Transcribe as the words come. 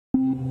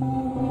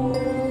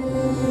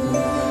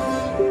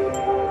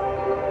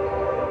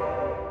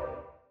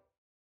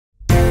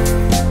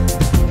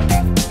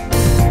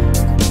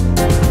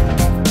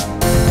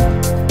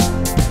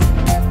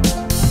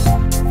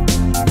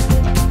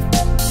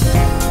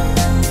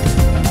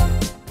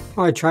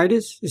Hi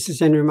traders, this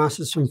is Andrew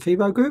Masters from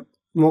FIBO Group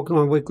and welcome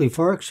to my weekly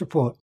Forex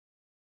report.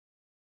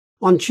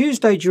 On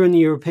Tuesday during the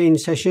European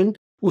session,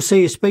 we'll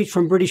see a speech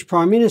from British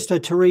Prime Minister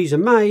Theresa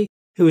May,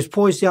 who is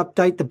poised to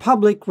update the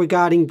public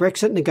regarding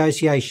Brexit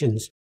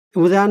negotiations.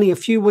 And with only a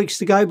few weeks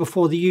to go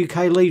before the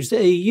UK leaves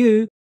the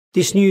EU,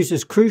 this news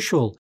is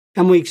crucial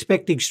and we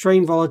expect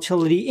extreme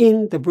volatility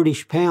in the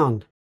British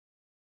pound.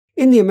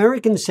 In the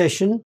American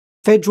session,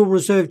 Federal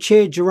Reserve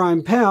Chair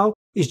Jerome Powell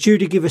is due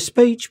to give a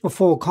speech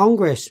before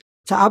Congress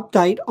to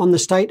update on the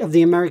state of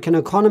the American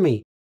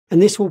economy,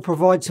 and this will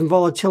provide some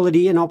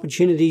volatility and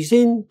opportunities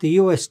in the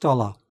US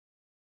dollar.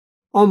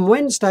 On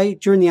Wednesday,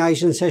 during the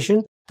Asian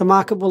session, the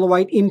market will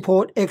await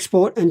import,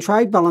 export and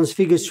trade balance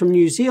figures from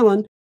New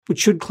Zealand, which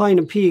should claim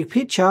a clear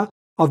picture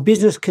of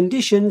business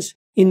conditions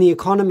in the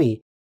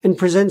economy and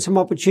present some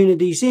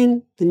opportunities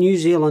in the New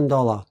Zealand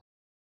dollar.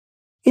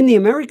 In the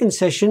American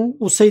session,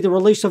 we'll see the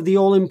release of the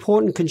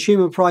all-important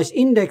consumer price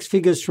index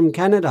figures from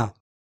Canada.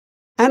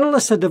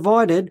 Analysts are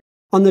divided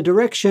on the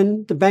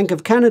direction the Bank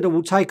of Canada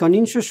will take on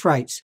interest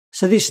rates,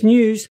 so this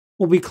news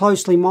will be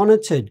closely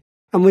monitored,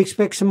 and we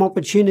expect some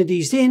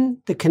opportunities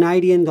in the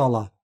Canadian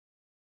dollar.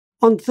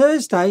 On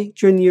Thursday,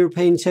 during the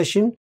European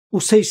session, we'll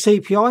see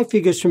CPI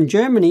figures from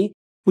Germany,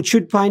 which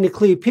should paint a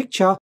clear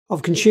picture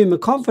of consumer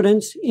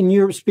confidence in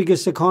Europe's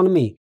biggest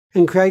economy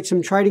and create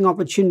some trading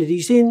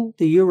opportunities in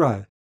the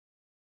euro.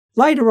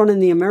 Later on in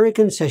the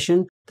American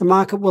session, the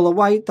market will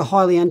await the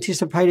highly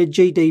anticipated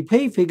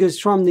GDP figures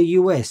from the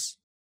US.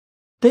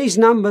 These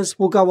numbers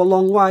will go a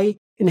long way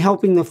in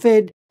helping the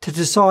Fed to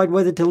decide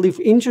whether to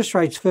lift interest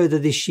rates further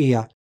this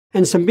year,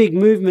 and some big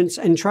movements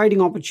and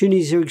trading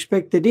opportunities are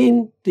expected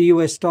in the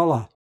US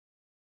dollar.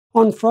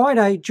 On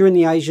Friday, during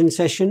the Asian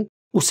session,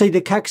 we'll see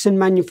the Caixin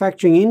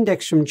manufacturing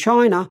index from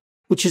China,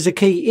 which is a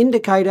key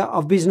indicator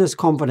of business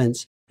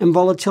confidence, and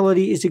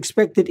volatility is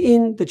expected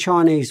in the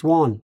Chinese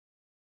yuan.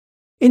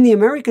 In the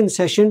American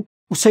session,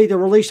 we'll see the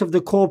release of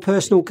the core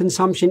personal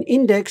consumption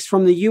index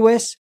from the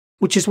US,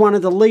 which is one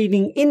of the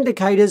leading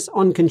indicators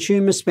on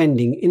consumer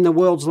spending in the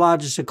world's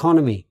largest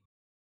economy.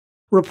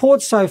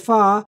 Reports so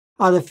far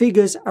are the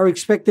figures are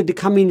expected to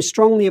come in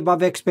strongly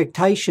above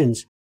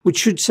expectations, which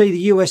should see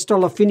the US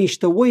dollar finish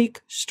the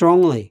week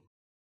strongly.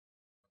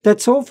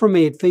 That's all from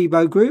me at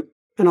FIBO Group,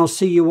 and I'll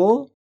see you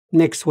all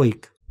next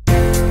week.